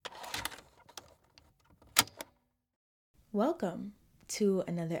Welcome to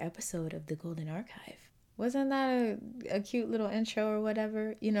another episode of the Golden Archive. Wasn't that a cute little intro or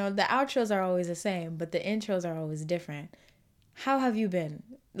whatever? You know, the outros are always the same, but the intros are always different. How have you been?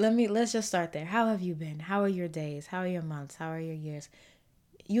 Let's just start there. How have you been? How are your days? How are your months? How are your years?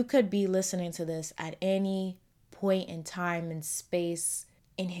 You could be listening to this at any point in time and space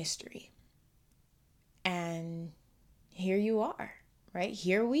in history. And here you are, right?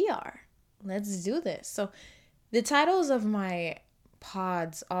 Here we are. Let's do this. So, the titles of my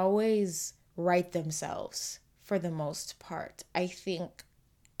pods always write themselves for the most part. I think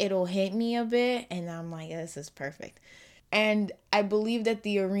it'll hit me a bit and I'm like, this is perfect. And I believe that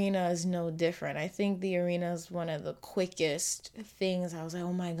the arena is no different. I think the arena is one of the quickest things. I was like,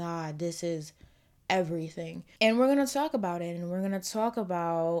 oh my God, this is everything. And we're going to talk about it, and we're going to talk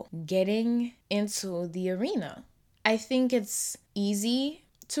about getting into the arena. I think it's easy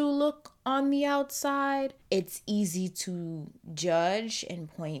to look on the outside. It's easy to judge and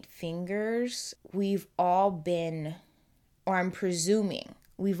point fingers. We've all been, or I'm presuming,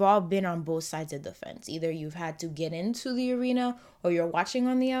 we've all been on both sides of the fence. Either you've had to get into the arena, or you're watching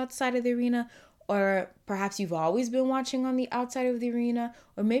on the outside of the arena, or perhaps you've always been watching on the outside of the arena,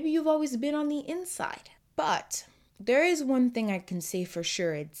 or maybe you've always been on the inside. But there is one thing I can say for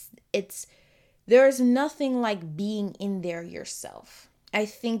sure. It's there's nothing like being in there yourself. I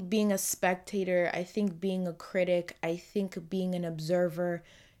think being a spectator, I think being a critic, I think being an observer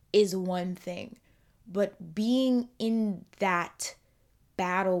is one thing. But being in that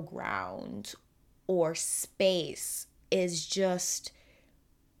battleground or space is just,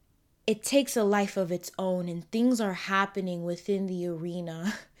 it takes a life of its own, and things are happening within the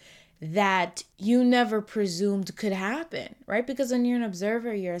arena that you never presumed could happen, right? Because when you're an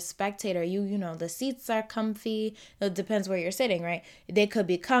observer, you're a spectator, you know, the seats are comfy. It depends where you're sitting, right? They could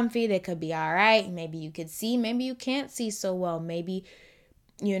be comfy, they could be all right. Maybe you could see, maybe you can't see so well. Maybe,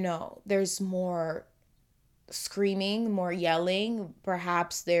 you know, there's more screaming, more yelling.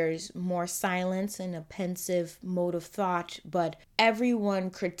 Perhaps there's more silence and a pensive mode of thought, but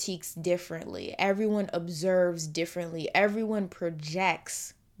everyone critiques differently. Everyone observes differently. Everyone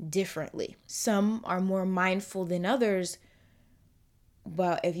projects differently. Some are more mindful than others,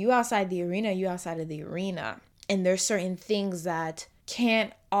 but if you outside the arena, you outside of the arena. And there's certain things that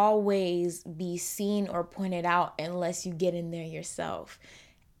can't always be seen or pointed out unless you get in there yourself.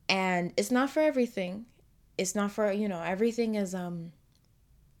 And it's not for everything. It's not for, you know, everything is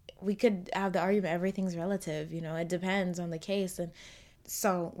we could have the argument everything's relative, you know, it depends on the case. And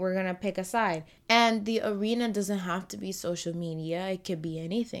so we're going to pick a side. And the arena doesn't have to be social media. It could be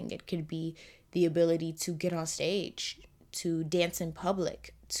anything. It could be the ability to get on stage, to dance in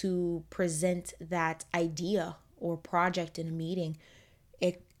public, to present that idea or project in a meeting.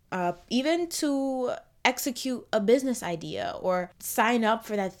 Even to execute a business idea or sign up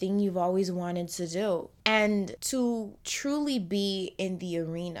for that thing you've always wanted to do. And to truly be in the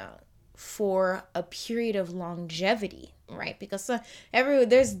arena for a period of longevity, right? Because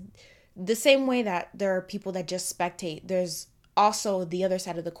there's the same way that there are people that just spectate. There's also the other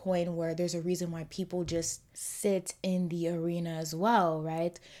side of the coin where there's a reason why people just sit in the arena as well,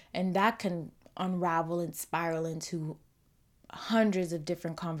 right? And that can unravel and spiral into hundreds of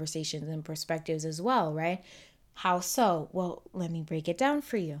different conversations and perspectives as well, right? How so? Well, let me break it down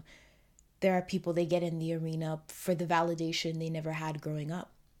for you. There are people that get in the arena for the validation they never had growing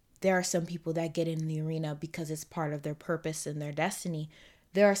up. There are some people that get in the arena because it's part of their purpose and their destiny.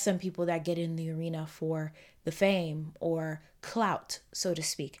 There are some people that get in the arena for the fame or clout, so to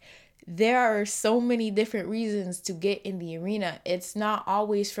speak. There are so many different reasons to get in the arena. It's not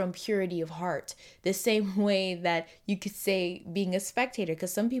always from purity of heart. The same way that you could say being a spectator,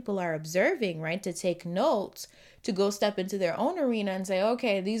 because some people are observing, right, to take notes, to go step into their own arena and say,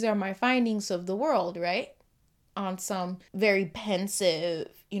 okay, these are my findings of the world, right? On some very pensive,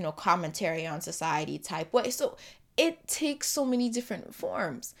 you know, commentary on society type way. So it takes so many different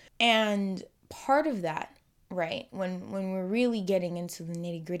forms. And part of that, right, when we're really getting into the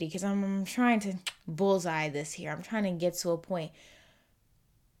nitty gritty, because I'm trying to bullseye this here. I'm trying to get to a point.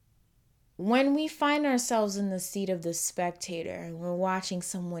 When we find ourselves in the seat of the spectator and we're watching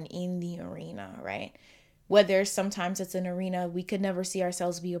someone in the arena, right? Whether sometimes it's an arena we could never see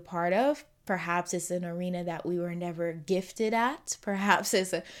ourselves be a part of. Perhaps it's an arena that we were never gifted at. Perhaps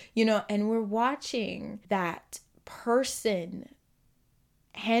it's and we're watching that person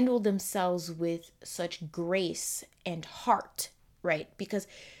handle themselves with such grace and heart, right? Because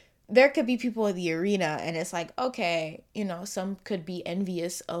there could be people in the arena and it's like, okay, some could be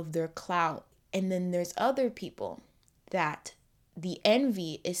envious of their clout. And then there's other people that the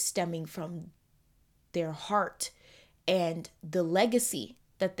envy is stemming from their heart and the legacy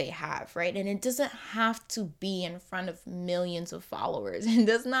that they have, right? And it doesn't have to be in front of millions of followers. It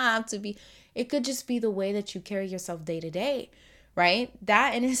does not have to be, it could just be the way that you carry yourself day to day, right?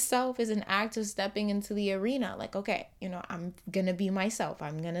 That in itself is an act of stepping into the arena. Like, okay, I'm going to be myself.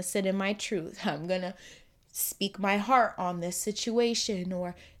 I'm going to sit in my truth. I'm going to speak my heart on this situation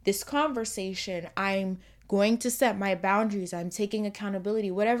or this conversation. I'm going to set my boundaries. I'm taking accountability,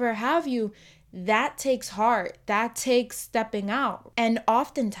 whatever have you. That takes heart. That takes stepping out. And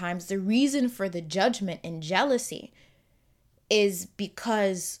oftentimes the reason for the judgment and jealousy is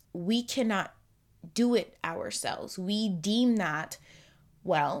because we cannot do it ourselves. We deem that,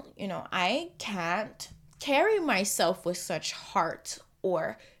 well, I can't carry myself with such heart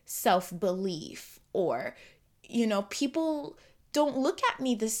or self-belief, or, people don't look at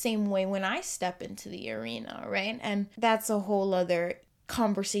me the same way when I step into the arena, right? And that's a whole other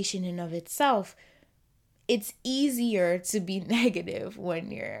conversation in of itself. It's easier to be negative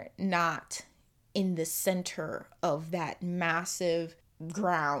when you're not in the center of that massive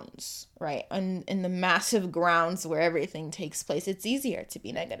grounds, right? And in the massive grounds where everything takes place, it's easier to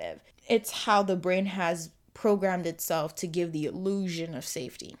be negative. It's how the brain has programmed itself to give the illusion of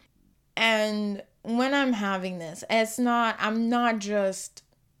safety. And when I'm having this, I'm not just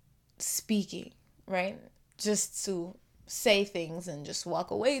speaking, right? Just to say things and just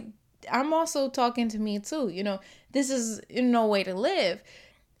walk away. I'm also talking to me too. This is no way to live.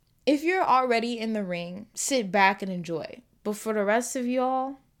 If you're already in the ring, sit back and enjoy. But for the rest of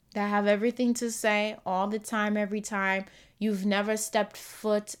y'all that have everything to say all the time, every time, you've never stepped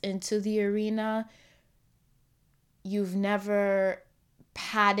foot into the arena, you've never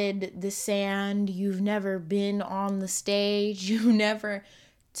patted the sand, you've never been on the stage, you never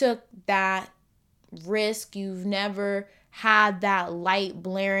took that risk, you've never had that light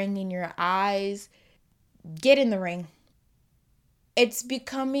blaring in your eyes, get in the ring. It's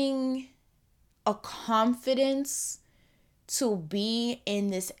becoming a confidence to be in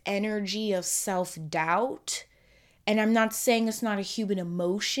this energy of self-doubt. And I'm not saying it's not a human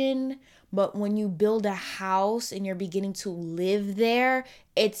emotion, but when you build a house and you're beginning to live there,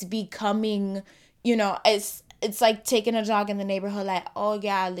 it's becoming, it's like taking a jog in the neighborhood, like, oh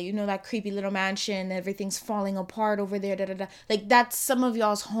yeah, that creepy little mansion, everything's falling apart over there, da da da. Like, that's some of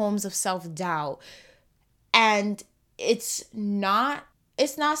y'all's homes of self-doubt. And it's not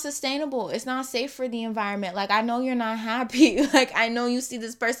sustainable. It's not safe for the environment. Like, I know you're not happy. Like, I know you see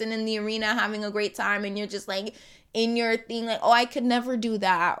this person in the arena having a great time and you're just like in your thing, like, oh, I could never do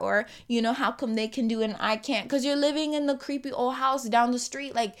that. Or, how come they can do it and I can't? Because you're living in the creepy old house down the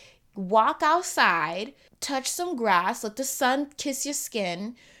street. Like, walk outside, touch some grass, let the sun kiss your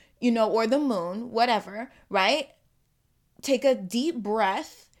skin, or the moon, whatever, right? Take a deep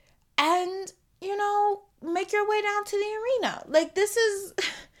breath and, make your way down to the arena. Like,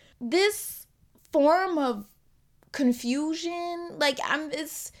 this form of confusion, like,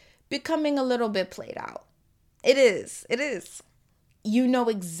 it's becoming a little bit played out. It is. You know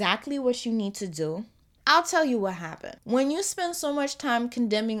exactly what you need to do. I'll tell you what happened. When you spend so much time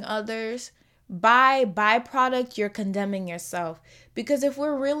condemning others, by byproduct, you're condemning yourself. Because if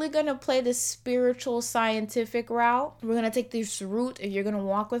we're really going to play this spiritual, scientific route, we're going to take this route, if you're going to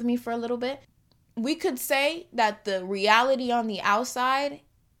walk with me for a little bit, we could say that the reality on the outside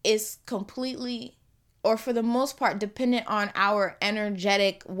is completely, or for the most part, dependent on our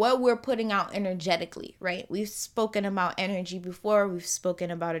energetic, what we're putting out energetically, right? We've spoken about energy before. We've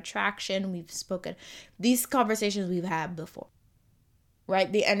spoken about attraction. These conversations we've had before,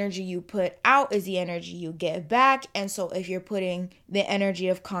 right? The energy you put out is the energy you get back. And so if you're putting the energy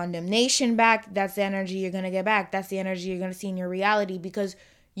of condemnation back, that's the energy you're going to get back. That's the energy you're going to see in your reality, because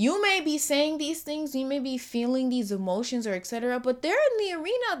you may be saying these things, you may be feeling these emotions or etc., but they're in the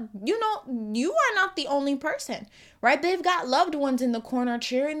arena. You are not the only person, right? They've got loved ones in the corner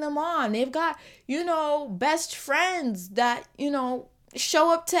cheering them on. They've got, best friends that,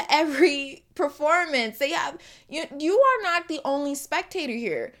 show up to every performance. They have, you are not the only spectator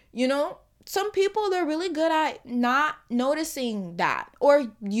here. Some people, they're really good at not noticing that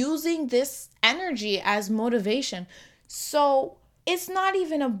or using this energy as motivation. So it's not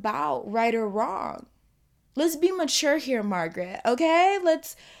even about right or wrong. Let's be mature here, Margaret, okay?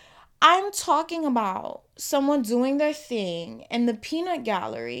 I'm talking about someone doing their thing in the peanut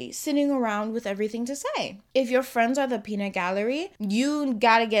gallery, sitting around with everything to say. If your friends are the peanut gallery, you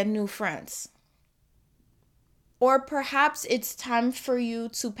gotta get new friends. Or perhaps it's time for you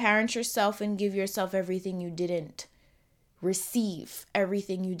to parent yourself and give yourself everything you didn't receive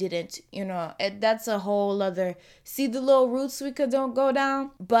everything you didn't, that's a whole other, see the little roots we could don't go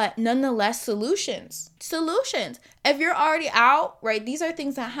down, but nonetheless, solutions. If you're already out, right, these are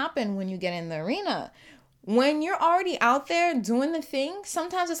things that happen when you get in the arena. When you're already out there doing the thing,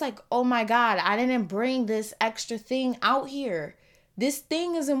 sometimes it's like, oh my God, I didn't bring this extra thing out here. This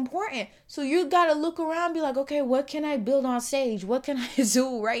thing is important. So you got to look around and be like, okay, what can I build on stage? What can I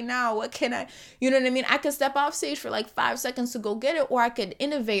do right now? What can I, you know what I mean? I could step off stage for like 5 seconds to go get it, or I could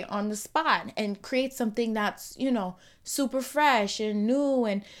innovate on the spot and create something that's, super fresh and new.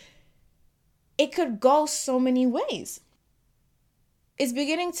 And it could go so many ways. It's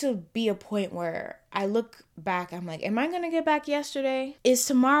beginning to be a point where I look back, I'm like, am I going to get back yesterday? Is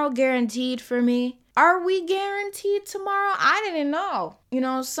tomorrow guaranteed for me? Are we guaranteed tomorrow? I didn't know.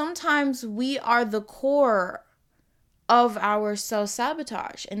 Sometimes we are the core of our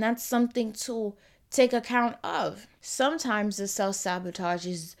self-sabotage, and that's something to take account of. Sometimes the self-sabotage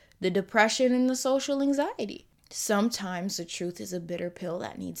is the depression and the social anxiety. Sometimes the truth is a bitter pill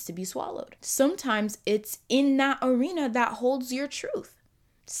that needs to be swallowed. Sometimes it's in that arena that holds your truth.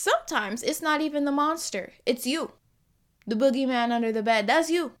 Sometimes it's not even the monster. It's you. The boogeyman under the bed. That's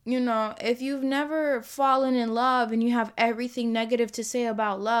you. If you've never fallen in love and you have everything negative to say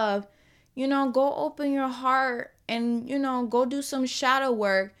about love, go open your heart and, go do some shadow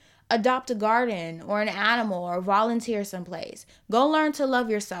work. Adopt a garden or an animal or volunteer someplace. Go learn to love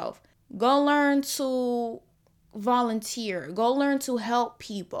yourself. Go learn to volunteer. Go learn to help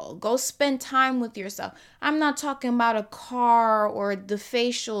people. Go spend time with yourself. I'm not talking about a car or the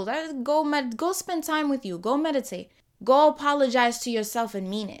facial. Go spend time with you. Go meditate. Go apologize to yourself and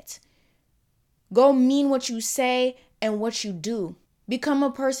mean it. Go mean what you say and what you do. Become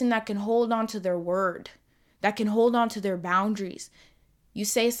a person that can hold on to their word, that can hold on to their boundaries. You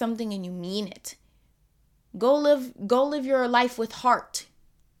say something and you mean it. Go live your life with heart,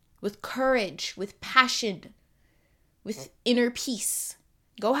 with courage, with passion, with inner peace.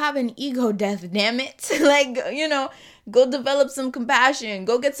 Go have an ego death, damn it. Go develop some compassion.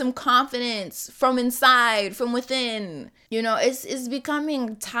 Go get some confidence from inside, from within. It's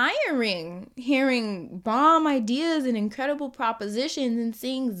becoming tiring hearing bomb ideas and incredible propositions and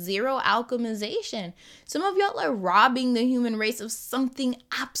seeing zero alchemization. Some of y'all are robbing the human race of something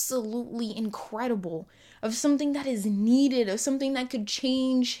absolutely incredible, of something that is needed, of something that could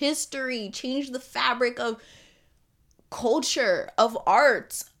change history, change the fabric of culture, of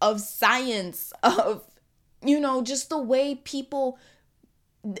art, of science, of, just the way people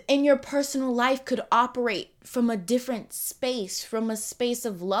in your personal life could operate from a different space, from a space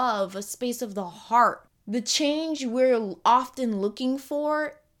of love, a space of the heart. The change we're often looking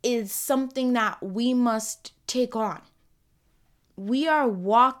for is something that we must take on. We are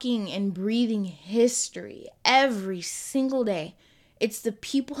walking and breathing history every single day. It's the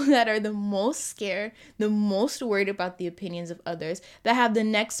people that are the most scared, the most worried about the opinions of others, that have the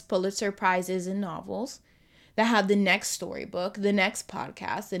next Pulitzer Prizes in novels, that have the next storybook, the next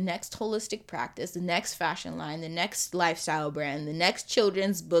podcast, the next holistic practice, the next fashion line, the next lifestyle brand, the next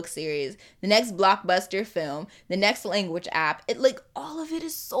children's book series, the next blockbuster film, the next language app. All of it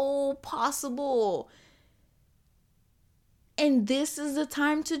is so possible. And this is the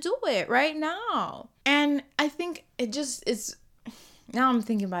time to do it right now. And I think it's now I'm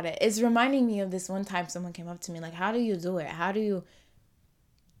thinking about it. It's reminding me of this one time someone came up to me like, how do you do it? How do you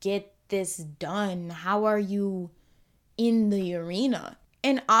get this done? How are you in the arena?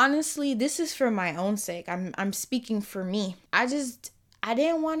 And honestly, this is for my own sake. I'm speaking for me. I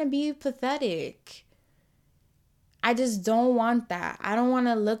didn't want to be pathetic. I just don't want that. I don't want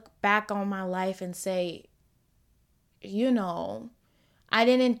to look back on my life and say, I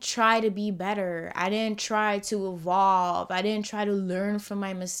didn't try to be better. I didn't try to evolve. I didn't try to learn from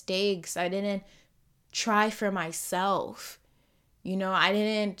my mistakes. I didn't try for myself. I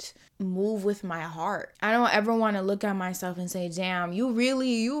didn't move with my heart. I don't ever want to look at myself and say, damn, you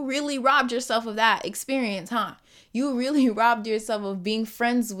really robbed yourself of that experience, huh? You really robbed yourself of being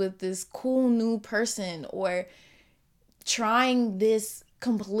friends with this cool new person, or trying this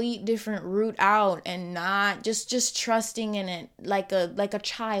complete different route out and not just trusting in it like a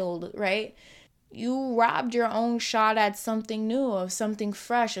child, right? You robbed your own shot at something new, of something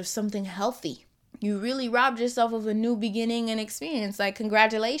fresh, of something healthy. You really robbed yourself of a new beginning and experience.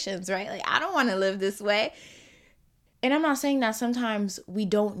 Congratulations, right? I don't want to live this way. And I'm not saying that sometimes we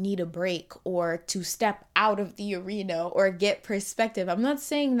don't need a break or to step out of the arena or get perspective. I'm not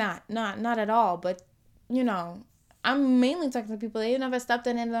saying that, not at all. But, I'm mainly talking to people that never stepped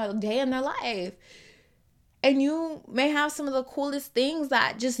in a day in their life. And you may have some of the coolest things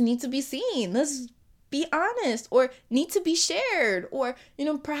that just need to be seen. Let's be honest or need to be shared, or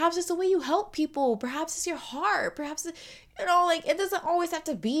perhaps it's the way you help people, perhaps it's your heart, perhaps like it doesn't always have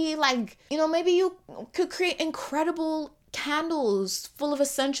to be like, maybe you could create incredible candles full of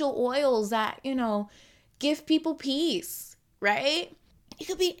essential oils that give people peace, right? It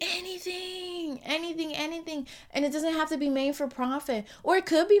could be anything, and it doesn't have to be made for profit, or it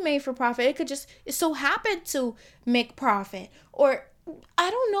could be made for profit. It could just so happen to make profit, or I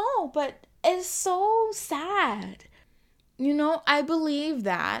don't know, but it's so sad. I believe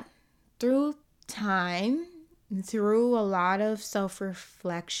that through time, through a lot of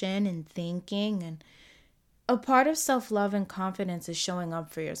self-reflection and thinking, and a part of self-love and confidence is showing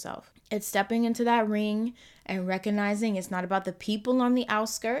up for yourself. It's stepping into that ring and recognizing it's not about the people on the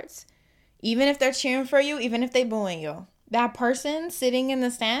outskirts, even if they're cheering for you, even if they're booing you. That person sitting in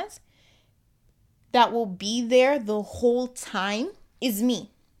the stands that will be there the whole time is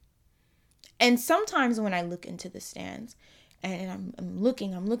me. And sometimes when I look into the stands and I'm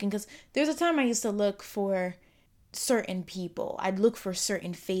looking, because there's a time I used to look for certain people. I'd look for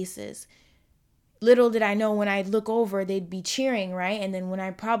certain faces. Little did I know, when I'd look over, they'd be cheering, right? And then when I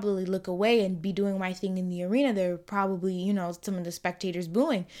probably look away and be doing my thing in the arena, there were probably, some of the spectators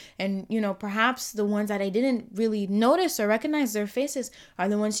booing. And, perhaps the ones that I didn't really notice or recognize their faces are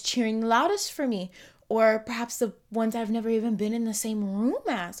the ones cheering loudest for me. Or perhaps the ones I've never even been in the same room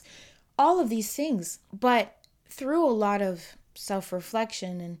as. All of these things. But through a lot of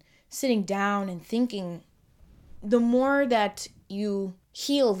self-reflection and sitting down and thinking, the more that you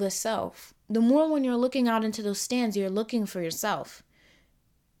heal the self, the more when you're looking out into those stands, you're looking for yourself.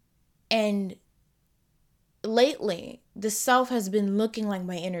 And lately, the self has been looking like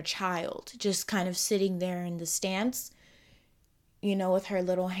my inner child, just kind of sitting there in the stands, with her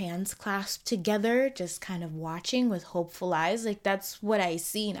little hands clasped together, just kind of watching with hopeful eyes. Like, that's what I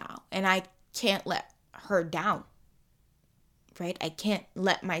see now. And I can't let her down, right? I can't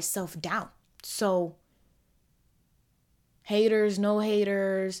let myself down. So, haters, no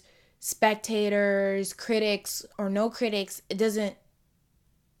haters, spectators, critics or no critics, it doesn't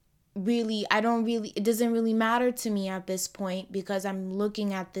really matter to me at this point, because I'm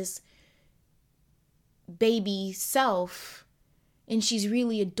looking at this baby self and she's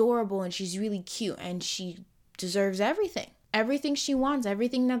really adorable and she's really cute and she deserves everything she wants,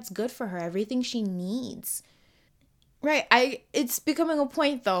 everything that's good for her, everything she needs. Right. It's becoming a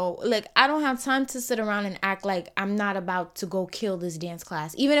point though. Like, I don't have time to sit around and act like I'm not about to go kill this dance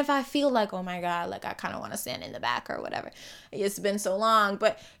class. Even if I feel like, oh my God, like I kind of want to stand in the back or whatever. It's been so long,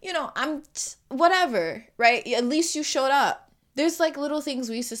 but whatever, right? At least you showed up. There's like little things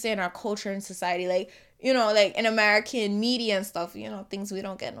we used to say in our culture and society, like, like in American media and stuff, things we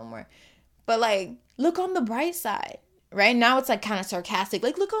don't get no more. But like, look on the bright side. Right now it's like kind of sarcastic,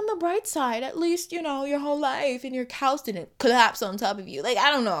 like, look on the bright side, at least, your whole life and your house didn't collapse on top of you. Like, I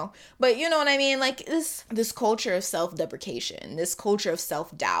don't know, but you know what I mean? Like, this culture of self-deprecation, this culture of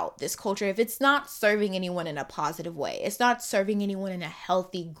self-doubt, this culture, if it's not serving anyone in a positive way, it's not serving anyone in a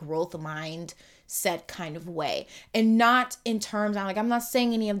healthy growth mindset kind of way, and not in terms, I'm not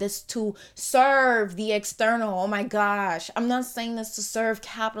saying any of this to serve the external, oh my gosh, I'm not saying this to serve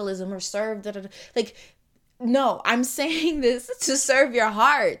capitalism or serve like, no, I'm saying this to serve your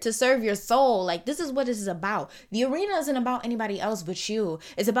heart, to serve your soul. Like, this is what this is about. The arena isn't about anybody else but you.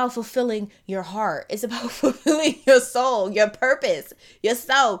 It's about fulfilling your heart. It's about fulfilling your soul, your purpose,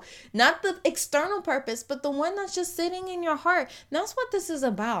 yourself. Not the external purpose, but the one that's just sitting in your heart. That's what this is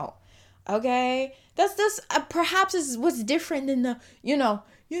about. Okay? That's this, perhaps is what's different than the,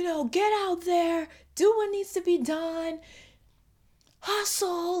 get out there, do what needs to be done,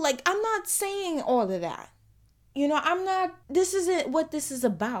 hustle. Like, I'm not saying all of that. This isn't what this is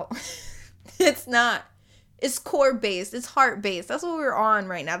about. It's not. It's core based. It's heart based. That's what we're on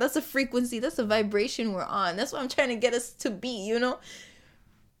right now. That's a frequency. That's a vibration we're on. That's what I'm trying to get us to be,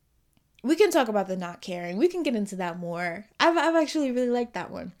 We can talk about the not caring. We can get into that more. I've actually really liked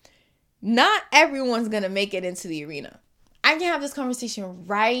that one. Not everyone's going to make it into the arena. I can have this conversation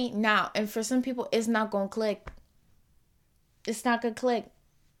right now. And for some people, it's not going to click. It's not going to click.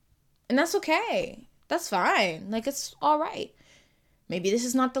 And that's okay. That's fine. Like, it's all right. Maybe this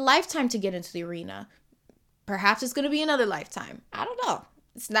is not the lifetime to get into the arena. Perhaps it's going to be another lifetime. I don't know.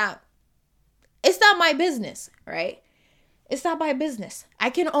 It's not my business, right? It's not my business. I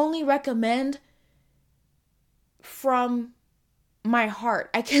can only recommend from my heart.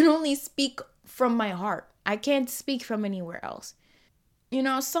 I can only speak from my heart. I can't speak from anywhere else.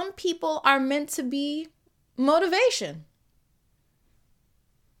 Some people are meant to be motivation.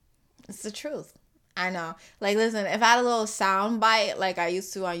 It's the truth. I know. Like, listen, if I had a little sound bite like I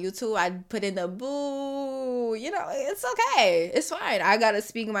used to on YouTube, I'd put in the boo. You know, it's okay. It's fine. I gotta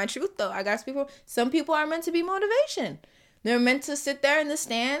speak my truth though. I gotta speak for some people are meant to be motivation. They're meant to sit there in the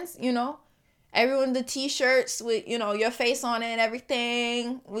stands, you know. Everyone the t-shirts with, you know, your face on it and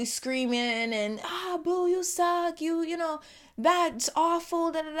everything. We screaming and boo, you suck. You know, that's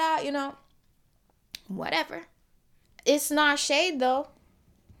awful, da da da, you know. Whatever. It's not shade though.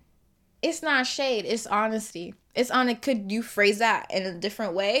 It's not shade. It's honesty. Could you phrase that in a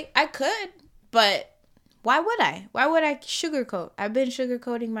different way? I could, but why would I? Why would I sugarcoat? I've been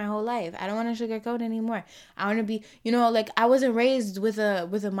sugarcoating my whole life. I don't want to sugarcoat anymore. I want to be, you know, like I wasn't raised with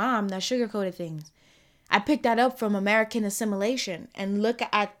a mom that sugarcoated things. I picked that up from American assimilation, and look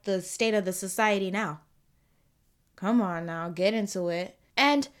at the state of the society now. Come on now, get into it.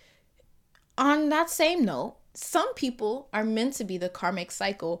 And on that same note, some people are meant to be the karmic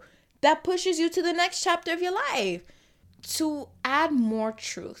cycle that pushes you to the next chapter of your life. To add more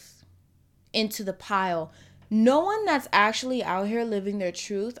truth into the pile, no one that's actually out here living their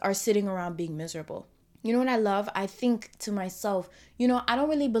truth are sitting around being miserable. You know what I love? I think to myself, you know, I don't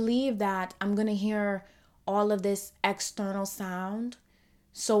really believe that I'm going to hear all of this external sound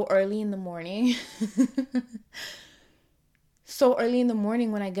so early in the morning. So early in the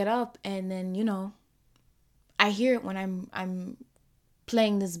morning when I get up, and then, you know, I hear it when I'm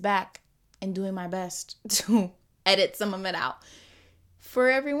playing this back and doing my best to edit some of it out for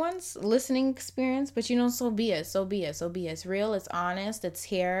everyone's listening experience. But you know, so be it. It's real, it's honest, it's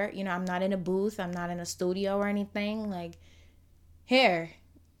here. You know, I'm not in a booth, I'm not in a studio or anything. Like, here,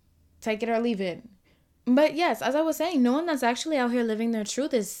 take it or leave it. But yes, as I was saying, no one that's actually out here living their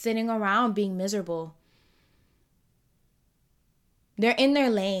truth is sitting around being miserable. They're in their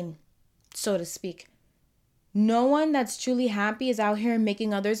lane, so to speak. No one that's truly happy is out here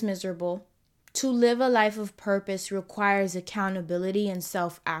making others miserable. To live a life of purpose requires accountability and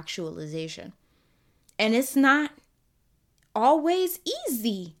self-actualization. And it's not always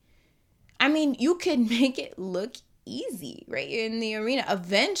easy. I mean, you can make it look easy, right? You're in the arena.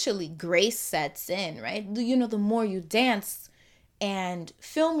 Eventually, grace sets in, right? You know, the more you dance and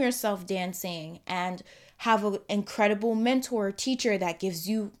film yourself dancing and have an incredible mentor or teacher that gives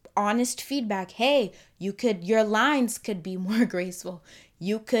you honest feedback. Hey, your lines could be more graceful.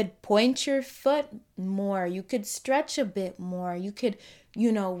 You could point your foot more. You could stretch a bit more. You could,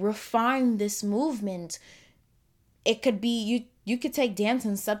 you know, refine this movement. It could be, you could take dance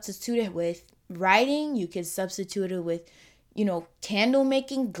and substitute it with writing. You could substitute it with, you know, candle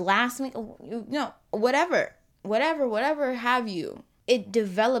making, glass making, you know, whatever have you. It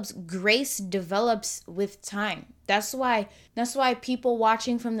develops, grace develops with time. That's why people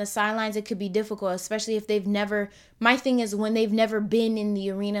watching from the sidelines, it could be difficult, especially if they've never, my thing is when they've never been in the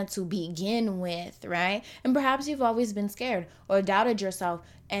arena to begin with, right? And perhaps you've always been scared or doubted yourself.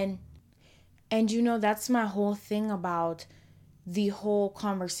 And you know, that's my whole thing about the whole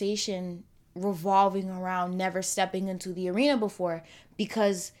conversation revolving around never stepping into the arena before,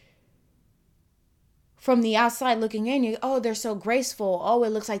 because from the outside looking in, they're so graceful. Oh, it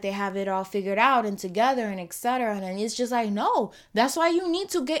looks like they have it all figured out and together and etc. And it's just like, no, that's why you need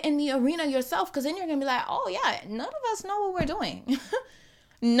to get in the arena yourself. Because then you're going to be like, oh yeah, none of us know what we're doing.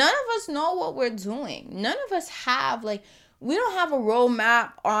 None of us know what we're doing. None of us have, like, we don't have a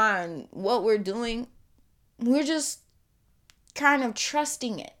roadmap on what we're doing. We're just kind of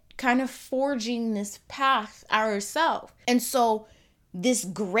trusting it, kind of forging this path ourselves. And so this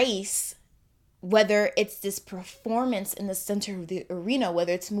grace, whether it's this performance in the center of the arena,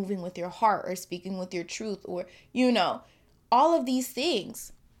 whether it's moving with your heart or speaking with your truth or, you know, all of these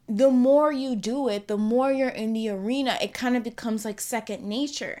things, the more you do it, the more you're in the arena, it kind of becomes like second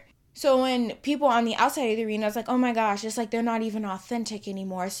nature. So when people on the outside of the arena, it's like, oh my gosh, it's like they're not even authentic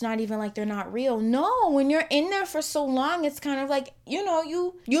anymore. It's not even like they're not real. No, when you're in there for so long, it's kind of like, you know,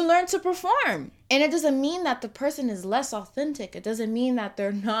 you learn to perform. And it doesn't mean that the person is less authentic. It doesn't mean that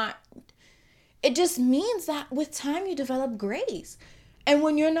they're not. It just means that with time you develop grace. And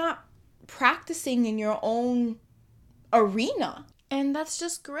when you're not practicing in your own arena, and that's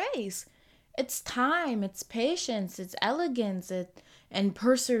just grace. It's time, it's patience, it's elegance, and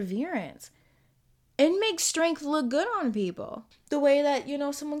perseverance. It makes strength look good on people. The way that, you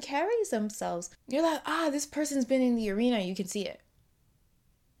know, someone carries themselves. You're like, this person's been in the arena. You can see it.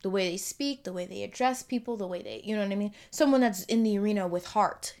 The way they speak, the way they address people, the way they, you know what I mean? Someone that's in the arena with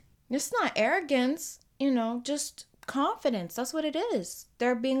heart. It's not arrogance, you know, just confidence. That's what it is.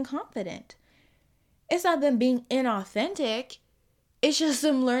 They're being confident. It's not them being inauthentic. It's just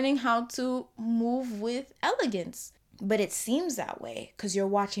them learning how to move with elegance. But it seems that way because you're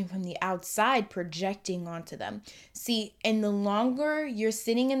watching from the outside, projecting onto them. See, and the longer you're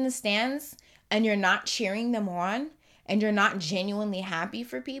sitting in the stands and you're not cheering them on and you're not genuinely happy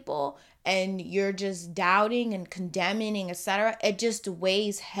for people and you're just doubting and condemning, etc., it just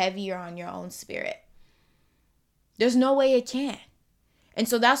weighs heavier on your own spirit. There's no way it can. And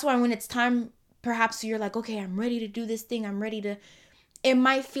so that's why when it's time, perhaps you're like, okay, I'm ready to do this thing. It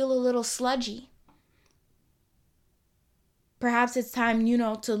might feel a little sludgy. Perhaps it's time,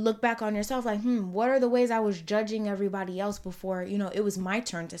 to look back on yourself like, what are the ways I was judging everybody else before, it was my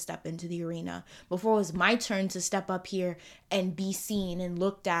turn to step into the arena, before it was my turn to step up here and be seen and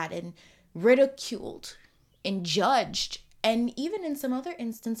looked at and ridiculed and judged, and even in some other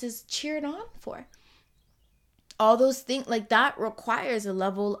instances, cheered on for. All those things like that requires a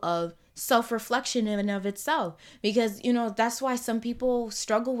level of self-reflection in and of itself, because, that's why some people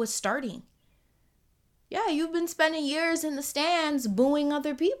struggle with starting. Yeah, you've been spending years in the stands booing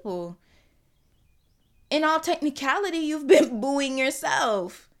other people. In all technicality, you've been booing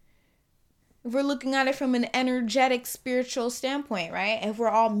yourself. If we're looking at it from an energetic, spiritual standpoint, right? If we're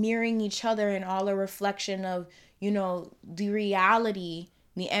all mirroring each other and all a reflection of, the reality,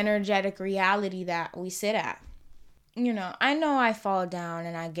 the energetic reality that we sit at. I know I fall down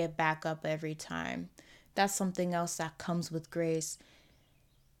and I get back up every time. That's something else that comes with grace.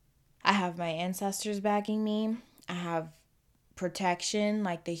 I have my ancestors backing me. I have protection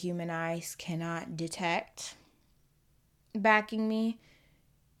like the human eyes cannot detect backing me.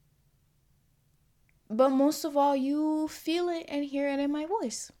 But most of all, you feel it and hear it in my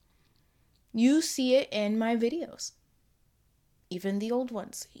voice. You see it in my videos. Even the old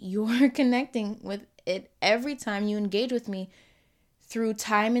ones. You're connecting with it every time you engage with me through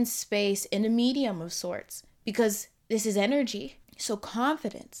time and space in a medium of sorts. Because this is energy. So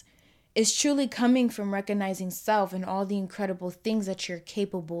confidence is truly coming from recognizing self and all the incredible things that you're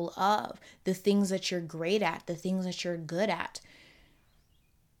capable of, the things that you're great at, the things that you're good at.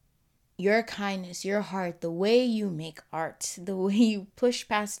 Your kindness, your heart, the way you make art, the way you push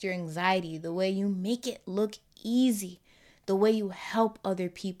past your anxiety, the way you make it look easy, the way you help other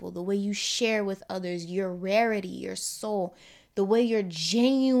people, the way you share with others, your rarity, your soul, the way you're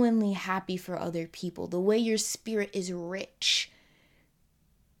genuinely happy for other people, the way your spirit is rich.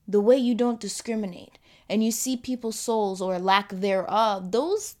 The way you don't discriminate and you see people's souls or lack thereof,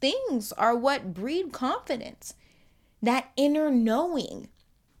 those things are what breed confidence, that inner knowing.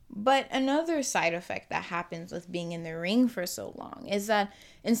 But another side effect that happens with being in the ring for so long is that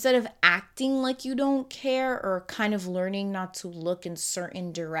instead of acting like you don't care or kind of learning not to look in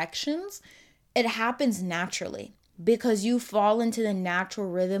certain directions, it happens naturally because you fall into the natural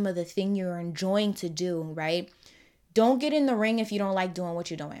rhythm of the thing you're enjoying to do, right? Don't get in the ring if you don't like doing what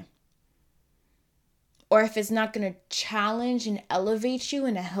you're doing. Or if it's not going to challenge and elevate you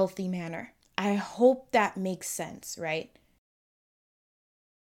in a healthy manner. I hope that makes sense, right?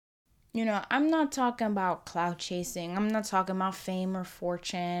 I'm not talking about clout chasing. I'm not talking about fame or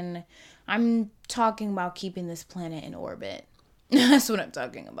fortune. I'm talking about keeping this planet in orbit. That's what I'm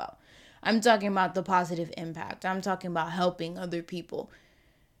talking about. I'm talking about the positive impact. I'm talking about helping other people.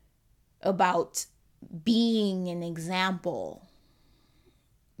 About being an example,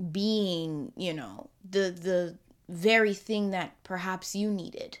 being, the very thing that perhaps you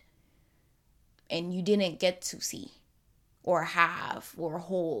needed and you didn't get to see or have or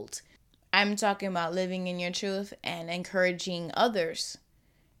hold. I'm talking about living in your truth and encouraging others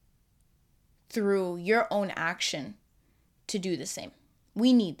through your own action to do the same.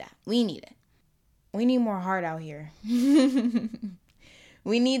 We need that. We need it. We need more heart out here.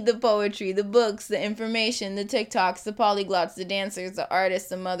 We need the poetry, the books, the information, the TikToks, the polyglots, the dancers, the artists,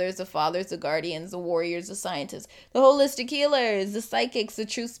 the mothers, the fathers, the guardians, the warriors, the scientists, the holistic healers, the psychics, the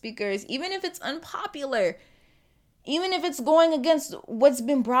truth speakers, even if it's unpopular, even if it's going against what's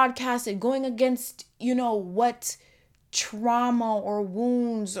been broadcasted, going against, what trauma or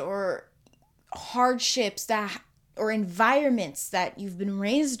wounds or hardships or environments that you've been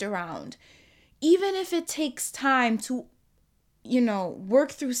raised around, even if it takes time to work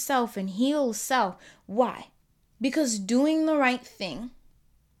through self and heal self. Why? Because doing the right thing,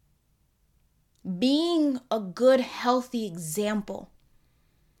 being a good, healthy example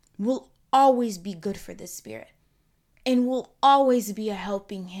will always be good for the spirit and will always be a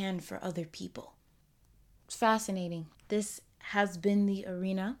helping hand for other people. It's fascinating. This has been the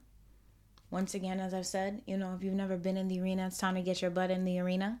arena. Once again, as I've said, if you've never been in the arena, it's time to get your butt in the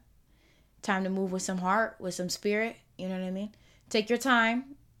arena. Time to move with some heart, with some spirit. You know what I mean? Take your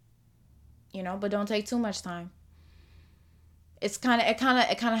time, but don't take too much time. It kind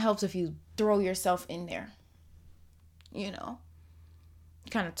of helps if you throw yourself in there. you know,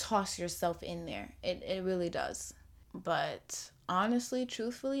 kind of toss yourself in there. It really does. But honestly,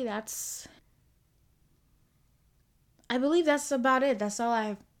 truthfully, I believe that's about it. That's all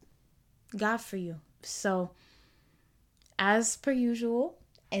I got for you. So, as per usual,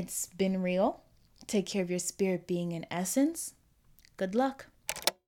 it's been real. Take care of your spirit being in essence. Good luck.